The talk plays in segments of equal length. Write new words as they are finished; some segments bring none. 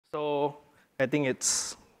So I think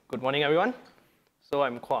it's good morning, everyone. So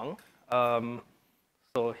I'm Kwong.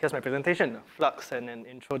 So here's my presentation, Flux and an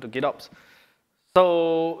intro to GitOps.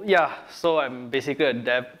 So yeah, so I'm basically a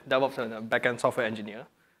DevOps and a backend software engineer.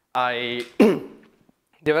 I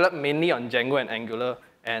develop mainly on Django and Angular,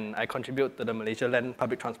 and I contribute to the Malaysia land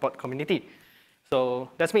public transport community. So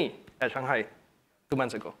that's me at Shanghai 2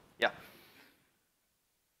 months ago. Yeah.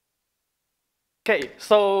 Okay,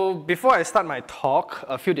 so before I start my talk,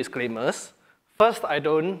 a few disclaimers. First, I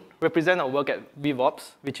don't represent or work at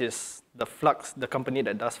DevOps, which is the Flux, the company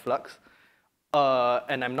that does Flux.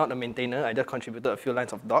 And I'm not a maintainer, I just contributed a few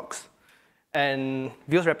lines of docs. And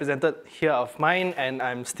views represented here of mine, and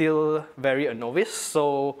I'm still very a novice.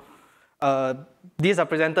 So these are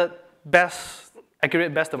presented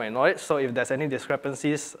accurate best to my knowledge. So if there's any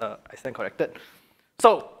discrepancies, I stand corrected.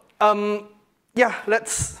 So yeah,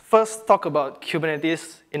 let's first talk about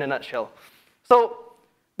Kubernetes in a nutshell. So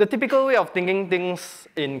the typical way of thinking things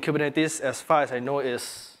in Kubernetes, as far as I know,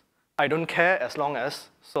 is I don't care as long as,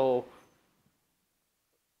 so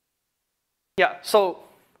yeah, so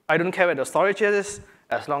I don't care where the storage is,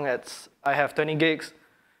 as long as I have 20 gigs.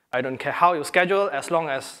 I don't care how you schedule, as long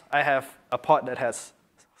as I have a pod that has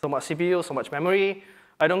so much CPU, so much memory.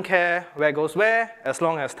 I don't care where goes where, as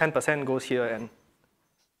long as 10% goes here and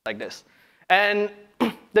like this. And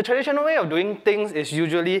the traditional way of doing things is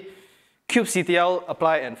usually kubectl,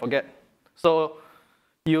 apply, and forget. So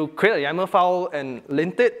you create a YAML file and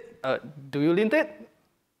lint it. Do you lint it?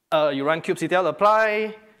 You run kubectl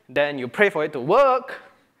apply, then you pray for it to work.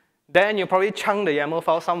 Then you probably chunk the YAML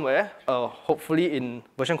file somewhere, hopefully in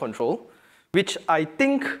version control, which I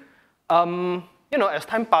think, as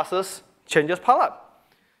time passes, changes pile up.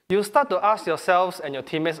 You start to ask yourselves and your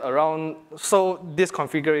teammates around, so this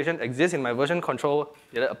configuration exists in my version control,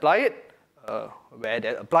 did I apply it? Where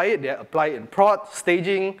did I apply it? Did I apply it in prod,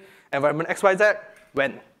 staging, environment XYZ?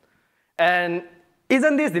 When? And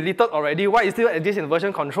isn't this deleted already? Why is it still exist in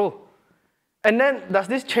version control? And then does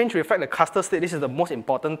this change reflect the cluster state? This is the most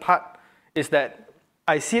important part, is that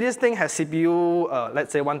I see this thing has CPU,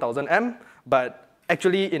 let's say 1000 M, but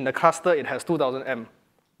actually in the cluster it has 2000 M.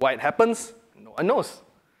 Why it happens? No one knows.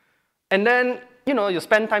 And then, you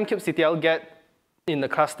spend time kubectl get in the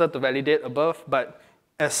cluster to validate above, but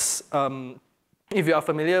as if you are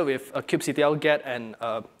familiar with kubectl get and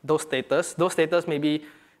those status maybe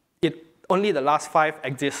only the last 5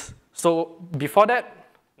 exist. So before that,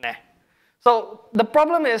 nah. So the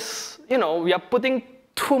problem is, we are putting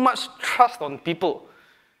too much trust on people.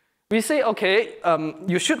 We say, okay,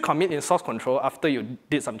 you should commit in source control after you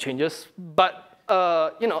did some changes, but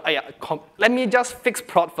let me just fix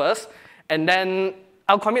prod first, and then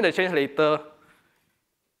I'll commit the change later.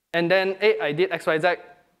 And then, hey, I did XYZ,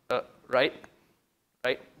 right?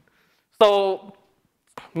 So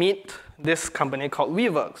meet this company called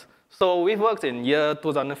Weaveworks. So Weaveworks in year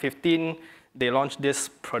 2015, they launched this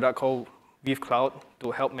product called Weave Cloud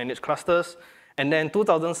to help manage clusters. And then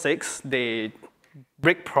 2006, they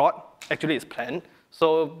break prod, actually it's planned.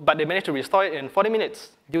 So, but they managed to restore it in 40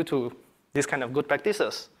 minutes due to this kind of good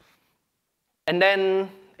practices. And then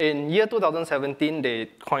in year 2017, they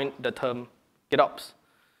coined the term GitOps.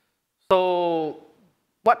 So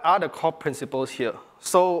what are the core principles here?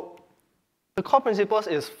 So the core principles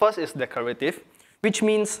is, first is declarative, which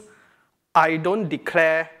means I don't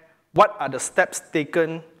declare what are the steps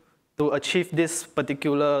taken to achieve this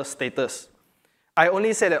particular status. I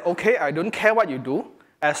only say that, okay, I don't care what you do,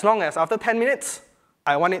 as long as after 10 minutes,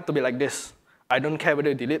 I want it to be like this. I don't care whether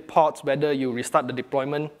you delete pods, whether you restart the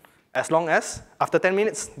deployment, as long as after 10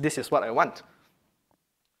 minutes, this is what I want.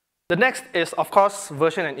 The next is, of course,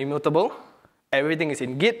 version and immutable. Everything is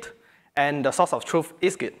in Git, and the source of truth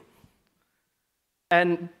is Git.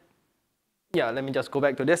 And yeah, let me just go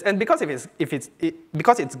back to this. And because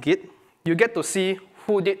because it's Git, you get to see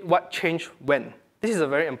who did what change when. This is a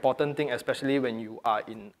very important thing, especially when you are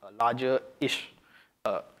in a larger-ish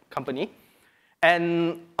company.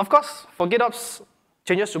 And of course, for GitOps,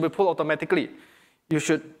 changes should be pulled automatically. You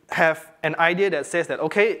should have an idea that says that,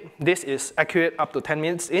 okay, this is accurate up to 10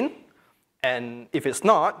 minutes in, and if it's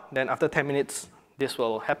not, then after 10 minutes, this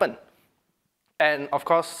will happen. And of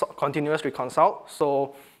course, continuous reconcile.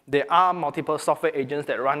 So there are multiple software agents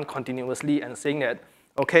that run continuously and saying that,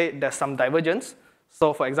 okay, there's some divergence.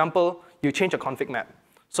 So for example, you change a config map.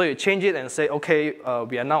 So you change it and say, okay,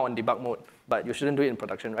 we are now on debug mode, but you shouldn't do it in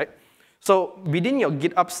production, right? So within your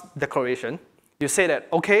GitOps declaration, you say that,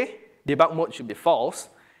 okay, debug mode should be false.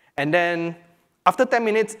 And then after 10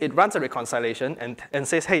 minutes, it runs a reconciliation and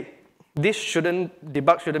says, hey,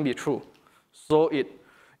 debug shouldn't be true. So it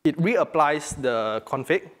reapplies the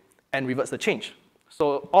config and reverts the change.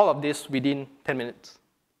 So all of this within 10 minutes.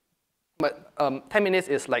 But 10 minutes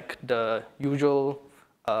is like the usual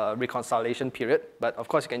reconciliation period, but of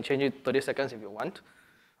course you can change it to 30 seconds if you want.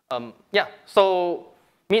 Yeah, so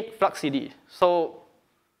meet Flux CD. So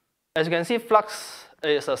as you can see, Flux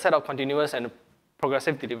is a set of continuous and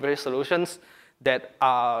progressive delivery solutions that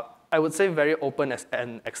are, I would say, very open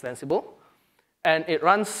and extensible. And it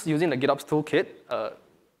runs using the GitOps toolkit,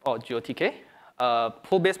 or GOTK,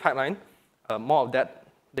 pull-based pipeline, more of that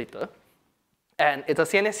later. And it's a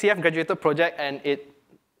CNCF graduated project, and it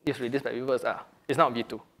is released by Weaveworks. It's not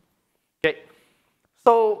V2. Okay.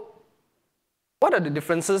 So what are the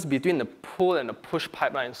differences between the pull and the push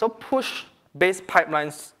pipeline? So push-based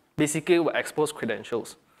pipelines basically will expose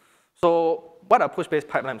credentials. So what are push-based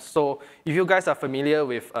pipelines? So if you guys are familiar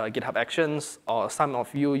with GitHub Actions, or some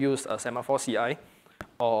of you use Semaphore CI,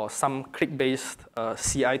 or some click-based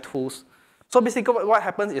CI tools. So basically what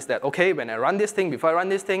happens is that, okay, when I run this thing, before I run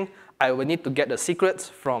this thing, I will need to get the secrets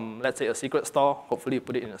from, let's say, a secret store. Hopefully you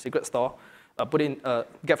put it in a secret store.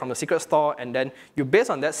 Get from the secret store, and then you, based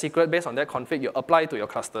on that secret, based on that config, you apply to your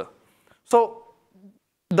cluster. So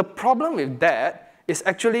the problem with that is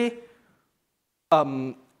actually,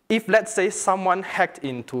 if let's say someone hacked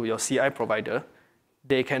into your CI provider,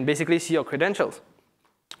 they can basically see your credentials.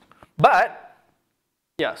 But,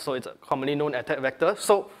 yeah, so it's a commonly known attack vector.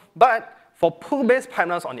 But for pull-based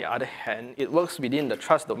pipelines, on the other hand, it works within the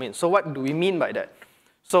trust domain. So what do we mean by that?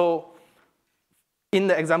 So in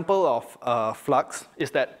the example of Flux,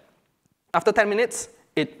 is that after 10 minutes,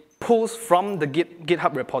 it pulls from the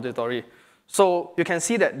GitHub repository. So you can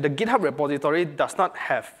see that the GitHub repository does not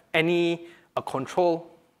have any control,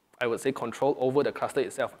 I would say control over the cluster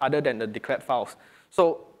itself, other than the declared files.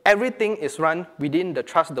 So everything is run within the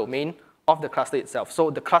trust domain of the cluster itself. So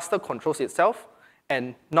the cluster controls itself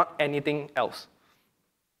and not anything else.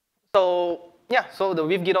 So yeah, so the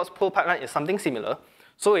with GitOps pull pipeline is something similar.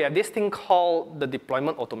 So we have this thing called the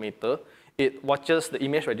deployment automator. It watches the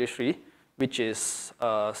image registry, which is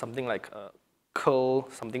something like curl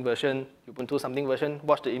something version, Ubuntu something version,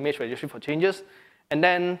 watch the image registry for changes. And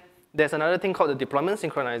then there's another thing called the deployment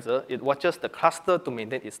synchronizer. It watches the cluster to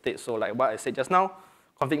maintain its state. So like what I said just now,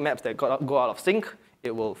 config maps that go out of sync,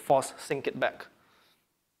 it will force sync it back.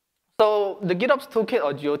 So the GitOps toolkit,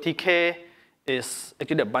 or GOTK, is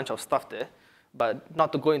actually a bunch of stuff there. But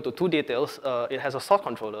not to go into too details, it has a source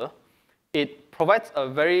controller. It provides a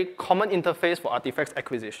very common interface for artifacts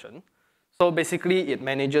acquisition. So basically, it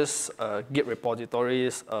manages Git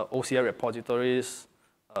repositories, OCI repositories,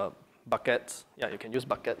 buckets. Yeah, you can use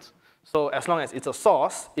buckets. So as long as it's a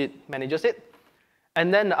source, it manages it.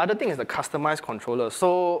 And then the other thing is the customized controller.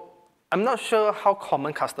 So I'm not sure how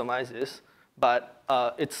common customize is, but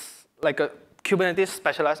it's like a Kubernetes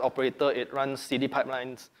specialized operator. It runs CD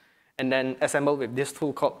pipelines and then assembled with this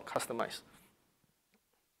tool called customize.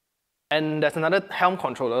 And there's another Helm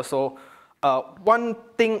controller. So one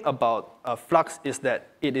thing about Flux is that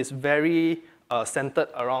it is very centered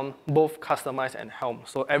around both customize and Helm.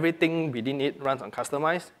 So everything within it runs on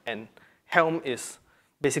customize, and Helm is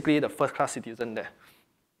basically the first-class citizen there.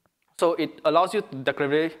 So it allows you to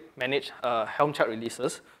declaratively manage Helm chart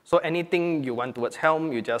releases. So anything you want towards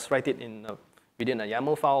Helm, you just write it in within a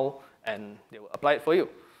YAML file, and they will apply it for you.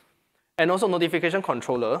 And also notification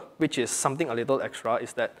controller, which is something a little extra,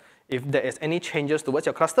 is that if there is any changes towards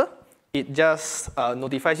your cluster, it just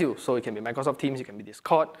notifies you. So it can be Microsoft Teams, it can be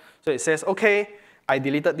Discord. So it says, okay, I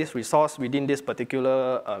deleted this resource within this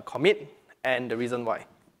particular commit, and the reason why,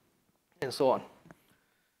 and so on.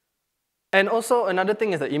 And also another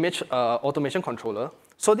thing is the image automation controller.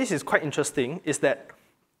 So this is quite interesting, is that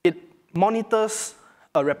it monitors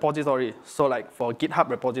a repository. So like for GitHub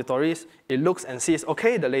repositories, it looks and sees,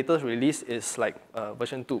 okay, the latest release is like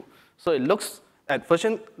version 2. So it looks at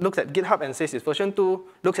GitHub and says it's version 2,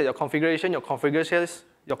 looks at your configuration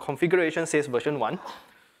says version 1.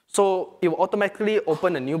 So it will automatically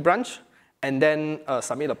open a new branch and then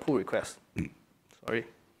submit a pull request. Sorry.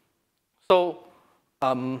 So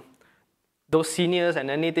those seniors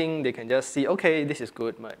and anything, they can just see, okay, this is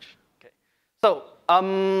good, merge. Okay. So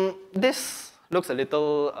this looks a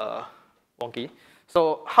little wonky.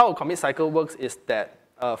 So how a commit cycle works is that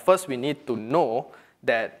first we need to know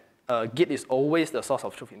that Git is always the source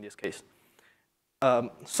of truth in this case. Let me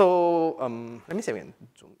see if we can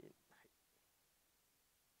zoom in.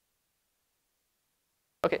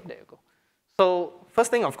 Okay, there you go. So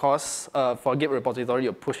first thing, of course, for Git repository,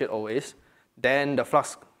 you push it always. Then the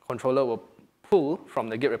Flux controller will pull from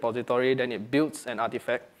the Git repository, then it builds an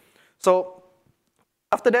artifact. So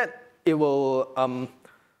after that, it will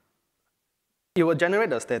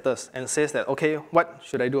generate the status and says that, okay, what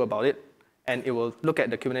should I do about it? and it will look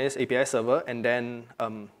at the Kubernetes API server, and then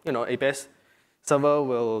API server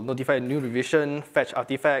will notify a new revision, fetch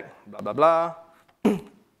artifact, blah, blah, blah.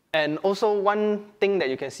 And also one thing that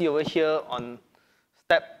you can see over here on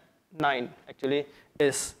step 9, actually,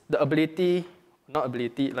 is the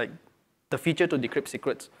the feature to decrypt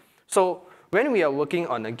secrets. So when we are working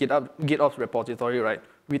on a GitOps repository, right,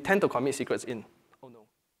 we tend to commit secrets in. Oh no.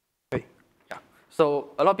 Okay. Yeah.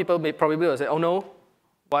 So a lot of people may probably will say, oh no,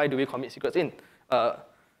 why do we commit secrets in?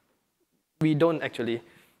 We don't actually.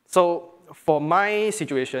 So for my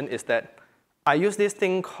situation is that I use this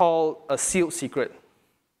thing called a sealed secret.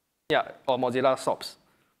 Yeah, or Mozilla SOPs.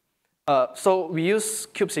 So we use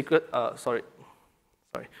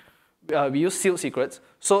we use sealed secrets.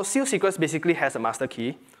 So sealed secrets basically has a master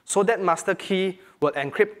key. So that master key will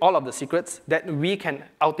encrypt all of the secrets that we can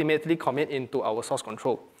ultimately commit into our source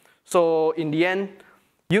control. So in the end,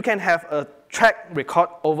 you can have a track record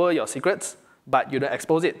over your secrets, but you don't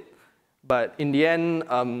expose it. But in the end,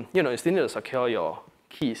 you still need to secure your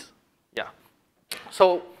keys. Yeah.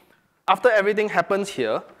 So after everything happens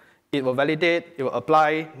here, it will validate, it will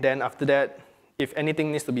apply, then after that, if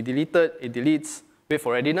anything needs to be deleted, it deletes, wait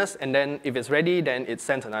for readiness, and then if it's ready, then it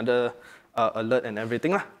sends another alert and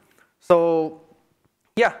everything. So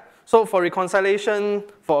yeah, so for reconciliation,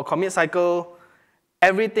 for a commit cycle,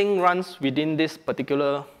 everything runs within this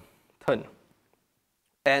particular turn.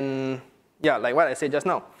 And yeah, like what I said just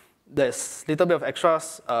now, there's a little bit of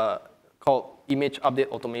extras called image update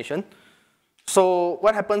automation. So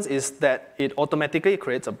what happens is that it automatically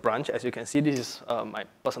creates a branch. As you can see, this is my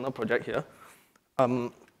personal project here.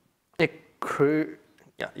 It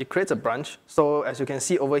creates a branch. So as you can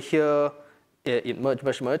see over here, it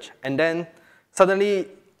merge, and then suddenly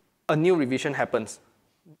a new revision happens.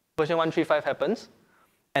 Version 135 happens,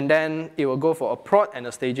 and then it will go for a prod and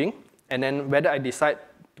a staging, and then whether I decide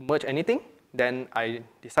to merge anything, then I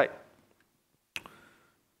decide.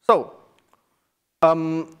 So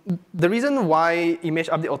the reason why image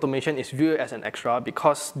update automation is viewed as an extra,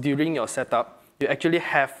 because during your setup, you actually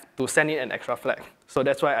have to send in an extra flag. So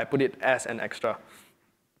that's why I put it as an extra.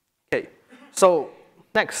 Okay, so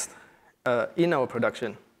next, in our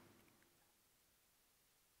production.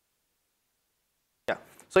 Yeah,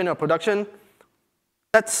 so in our production,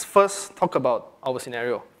 let's first talk about our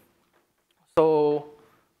scenario. So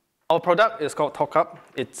our product is called TalkUp.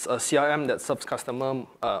 It's a CRM that serves customers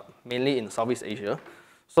mainly in Southeast Asia.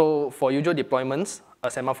 So for usual deployments, a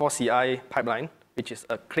semaphore CI pipeline, which is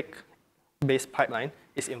a click-based pipeline,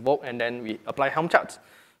 is invoked, and then we apply Helm charts.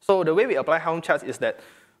 So the way we apply Helm charts is that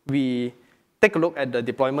we take a look at the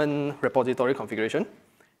deployment repository configuration,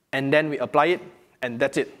 and then we apply it, and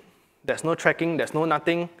that's it. There's no tracking, there's no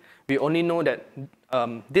nothing. We only know that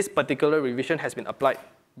this particular revision has been applied,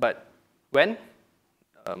 but when?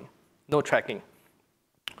 No tracking.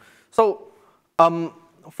 So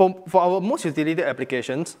for our most utility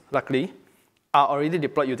applications, luckily, are already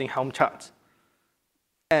deployed using Helm charts.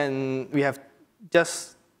 And we have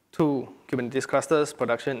just 2 Kubernetes clusters,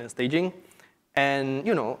 production and staging. And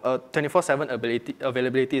 24/7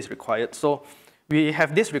 availability is required. So we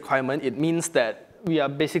have this requirement. It means that we are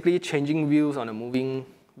basically changing wheels on a moving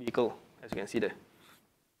vehicle, as you can see there.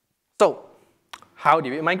 So how do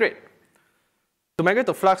we migrate? To migrate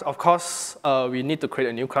to Flux, of course, we need to create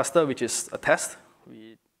a new cluster, which is a test.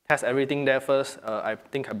 We test everything there first. I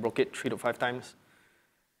think I broke it 3 to 5 times.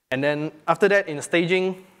 And then after that, in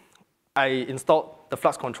staging, I installed the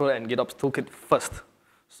Flux controller and GitOps toolkit first.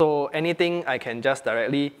 So anything, I can just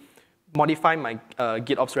directly modify my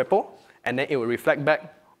GitOps repo, and then it will reflect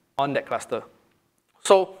back on that cluster.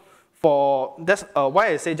 So that's why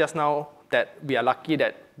I say just now that we are lucky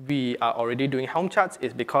that we are already doing Helm charts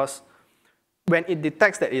is because when it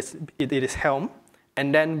detects that it is Helm,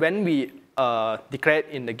 and then when we declare it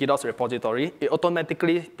in the GitOps repository, it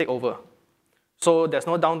automatically takes over. So there's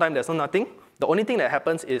no downtime, there's no nothing. The only thing that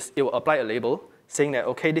happens is it will apply a label saying that,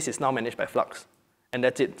 okay, this is now managed by Flux. And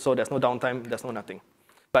that's it. So there's no downtime, there's no nothing.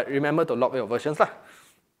 But remember to log your versions.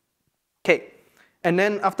 Okay. And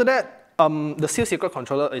then after that, the seal secret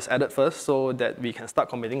controller is added first so that we can start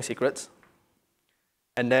committing secrets.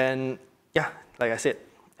 And then, yeah, like I said,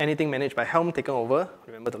 anything managed by Helm taken over,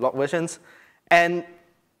 remember to log versions. And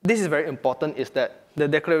this is very important, is that the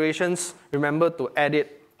declarations, remember to add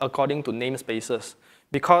it according to namespaces.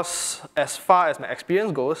 Because as far as my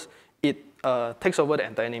experience goes, it takes over the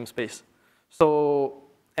entire namespace. So,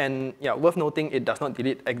 and yeah, worth noting, it does not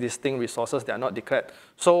delete existing resources that are not declared.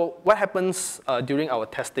 So what happens during our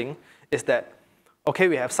testing is that, okay,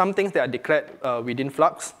 we have some things that are declared within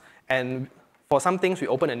Flux, and for some things, we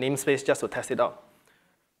open a namespace just to test it out.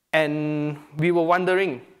 And we were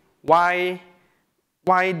wondering, why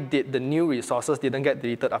did the new resources didn't get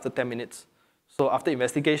deleted after 10 minutes? So after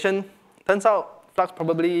investigation, turns out Flux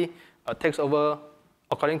probably takes over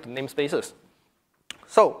according to namespaces.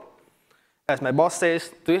 So, as my boss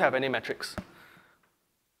says, do you have any metrics?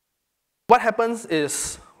 What happens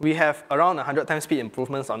is we have around 100 times speed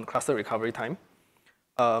improvements on cluster recovery time,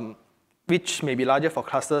 which may be larger for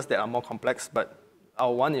clusters that are more complex, but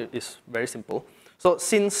our one is very simple. So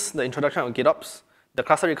since the introduction of GitOps, the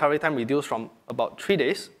cluster recovery time reduced from about 3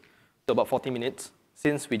 days to about 40 minutes,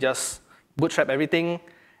 since we just bootstrap everything,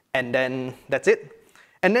 and then that's it.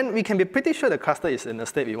 And then we can be pretty sure the cluster is in the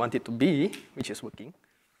state we want it to be, which is working.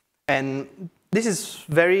 And this is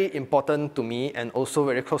very important to me and also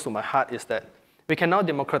very close to my heart is that we can now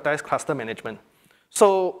democratize cluster management.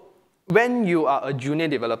 So when you are a junior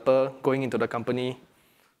developer going into the company,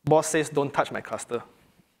 boss says, don't touch my cluster,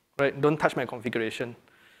 right? Don't touch my configuration.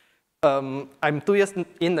 I'm 2 years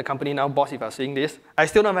in the company now, boss, if you're seeing this, I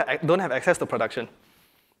still don't have access to production.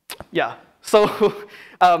 Yeah, so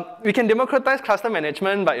we can democratize cluster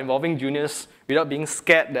management by involving juniors without being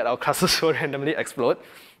scared that our clusters will randomly explode,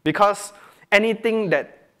 because anything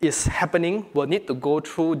that is happening will need to go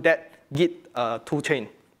through that Git toolchain.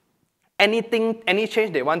 Any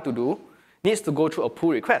change they want to do needs to go through a pull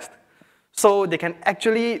request. So they can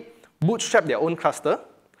actually bootstrap their own cluster,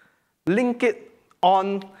 link it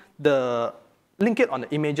on the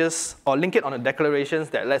images, or link it on the declarations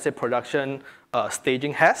that, let's say, production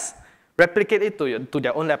staging has, replicate it to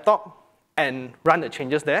their own laptop, and run the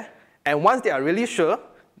changes there. And once they are really sure,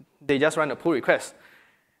 they just run a pull request.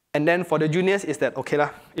 And then for the juniors, is that, okay,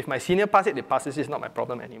 if my senior pass it, they pass it, it's not my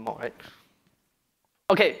problem anymore, right?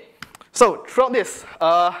 Okay, so throughout this,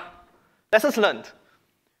 lessons learned.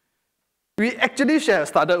 We actually should have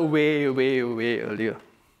started way earlier,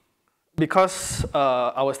 because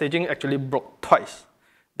our staging actually broke twice.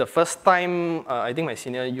 The first time, I think my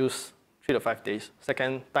senior used 3 to 5 days.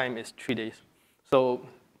 Second time is 3 days. So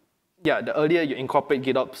yeah, the earlier you incorporate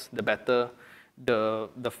GitOps, the better,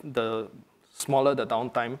 the smaller the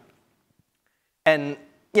downtime. And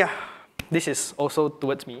yeah, this is also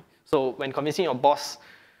towards me. So when convincing your boss,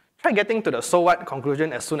 try getting to the so what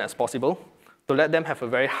conclusion as soon as possible to let them have a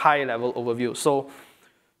very high level overview. So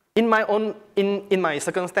in my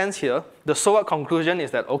circumstance here, the so what conclusion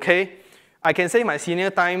is that, okay, I can save my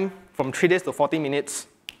senior time from 3 days to 40 minutes.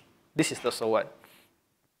 This is the so what.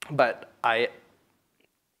 But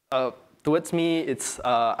towards me, it's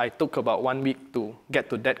I took about 1 week to get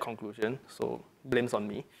to that conclusion, so blame's on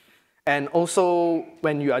me. And also,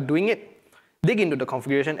 when you are doing it, dig into the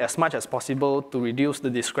configuration as much as possible to reduce the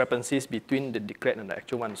discrepancies between the declared and the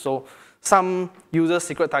actual one. So some user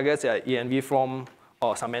secret targets are env from,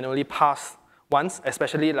 or some manually passed ones,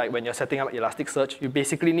 especially like when you're setting up Elasticsearch, you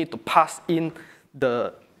basically need to pass in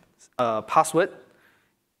the password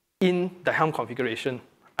in the Helm configuration.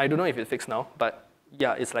 I don't know if it's fixed now, but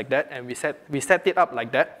yeah, it's like that, and we set it up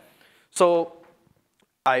like that. So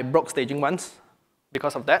I broke staging once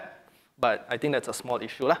because of that, but I think that's a small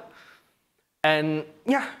issue lah. And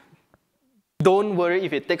yeah, don't worry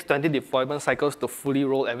if it takes 20 deployment cycles to fully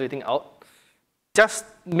roll everything out. Just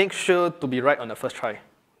make sure to be right on the first try.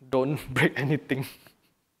 Don't break anything.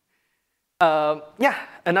 Yeah,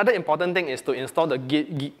 another important thing is to install the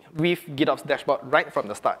with GitOps dashboard right from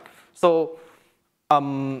the start. So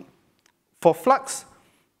for Flux,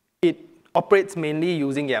 it operates mainly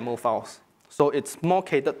using YAML files. So it's more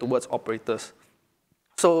catered towards operators.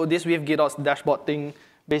 So this with GitOps dashboard thing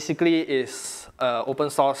basically is open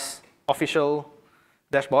source official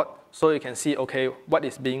dashboard. So you can see, okay, what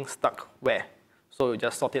is being stuck where. So you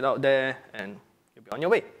just sort it out there and you'll be on your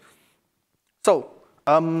way. So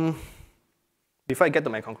before I get to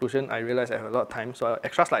my conclusion, I realize I have a lot of time, so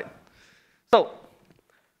extra slide. So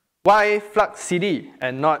why Flux CD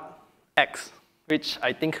and not X, which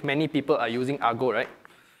I think many people are using Argo, right?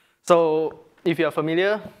 So if you're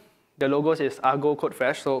familiar, the logos is Argo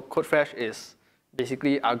CodeFresh. So CodeFresh is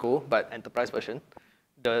basically Argo, but enterprise version.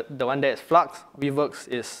 The one there is Flux. Weaveworks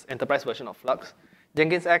is enterprise version of Flux.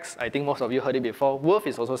 Jenkins X, I think most of you heard it before. Wolf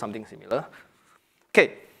is also something similar.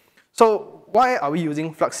 Okay, so why are we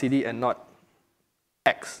using Flux CD and not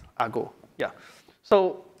X, Argo? Yeah.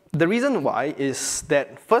 So the reason why is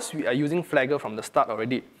that first we are using Flagger from the start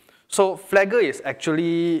already. So Flagger is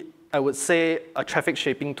actually, I would say, a traffic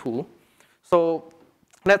shaping tool. So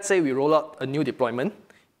let's say we roll out a new deployment.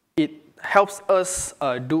 It helps us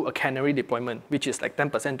do a canary deployment, which is like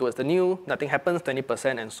 10% towards the new, nothing happens,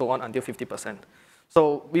 20%, and so on until 50%.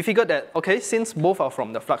 So we figured that, okay, since both are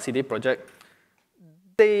from the Flux CD project,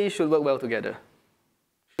 they should work well together.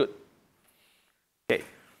 Should. Okay.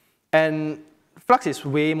 And Flux is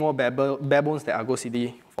way more bare bones than Argo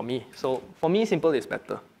CD for me. So for me, simple is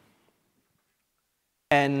better.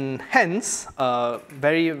 And hence,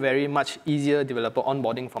 very, very much easier developer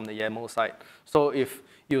onboarding from the YAML side. So if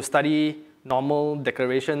you study normal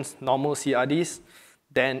declarations, normal CRDs,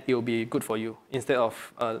 then it will be good for you instead of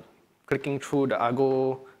clicking through the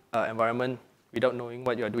Argo environment without knowing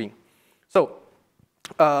what you are doing. So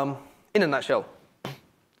in a nutshell,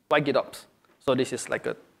 why GitOps? So this is like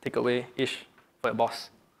a takeaway-ish for your boss.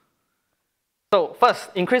 So first,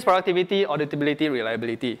 increase productivity, auditability,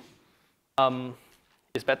 reliability.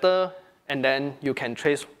 It's better, and then you can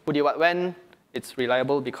trace who did what when. It's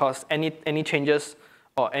reliable because any changes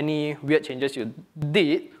or any weird changes you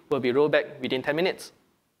did will be rolled back within 10 minutes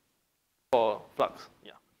for Flux.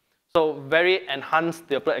 Yeah. So very enhanced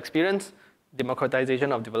developer experience,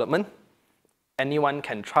 democratization of development. Anyone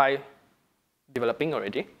can try developing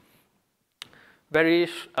already. Very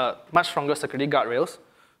much stronger security guardrails.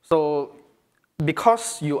 So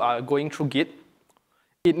because you are going through Git,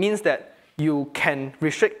 it means that you can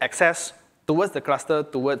restrict access towards the cluster,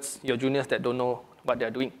 towards your juniors that don't know what they're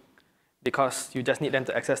doing, because you just need them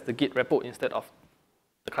to access the Git repo instead of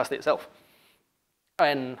the cluster itself.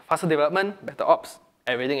 And faster development, better ops,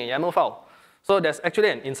 everything in YAML file. So there's actually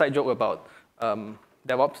an inside joke about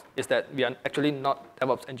DevOps, is that we are actually not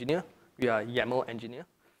DevOps engineer, we are YAML engineer.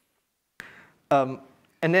 And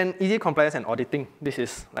then easy compliance and auditing. This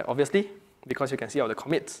is like obviously because you can see all the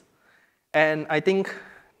commits. And I think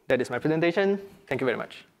that is my presentation. Thank you very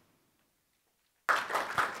much.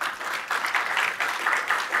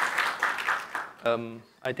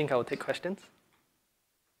 I think I will take questions.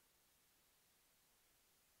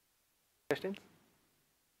 Questions?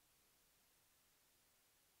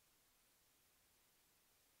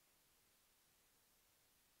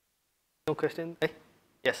 No question? Hey?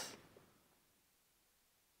 Yes.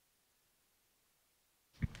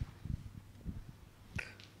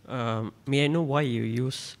 May I know why you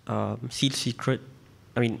use seal secret?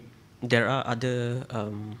 I mean, there are other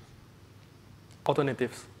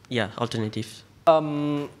alternatives. Yeah, alternatives.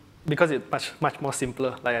 Because it's much more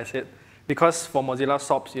simpler, like I said. Because for Mozilla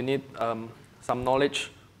SOPs, you need some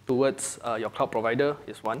knowledge towards your cloud provider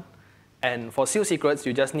is one. And for seal secrets,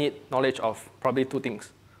 you just need knowledge of probably two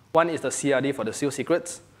things. One is the CRD for the seal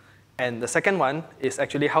secrets. And the second one is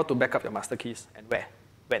actually how to back up your master keys and where,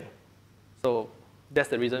 when. So that's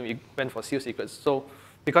the reason we went for seal secrets. So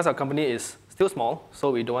because our company is still small,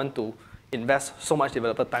 so we don't want to invest so much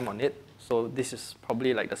developer time on it. So this is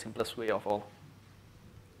probably like the simplest way of all.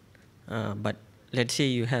 But let's say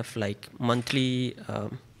you have like monthly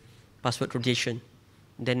password rotation,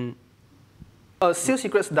 then seal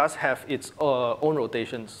secrets does have its own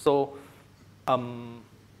rotations. So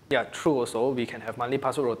yeah, true also, we can have monthly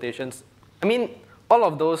password rotations. I mean, all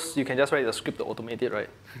of those, you can just write a script to automate it, right?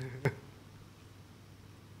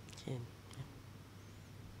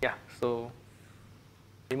 Yeah, so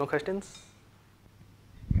any more questions?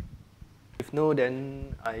 If no,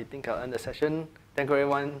 then I think I'll end the session. Thank you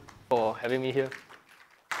everyone for having me here.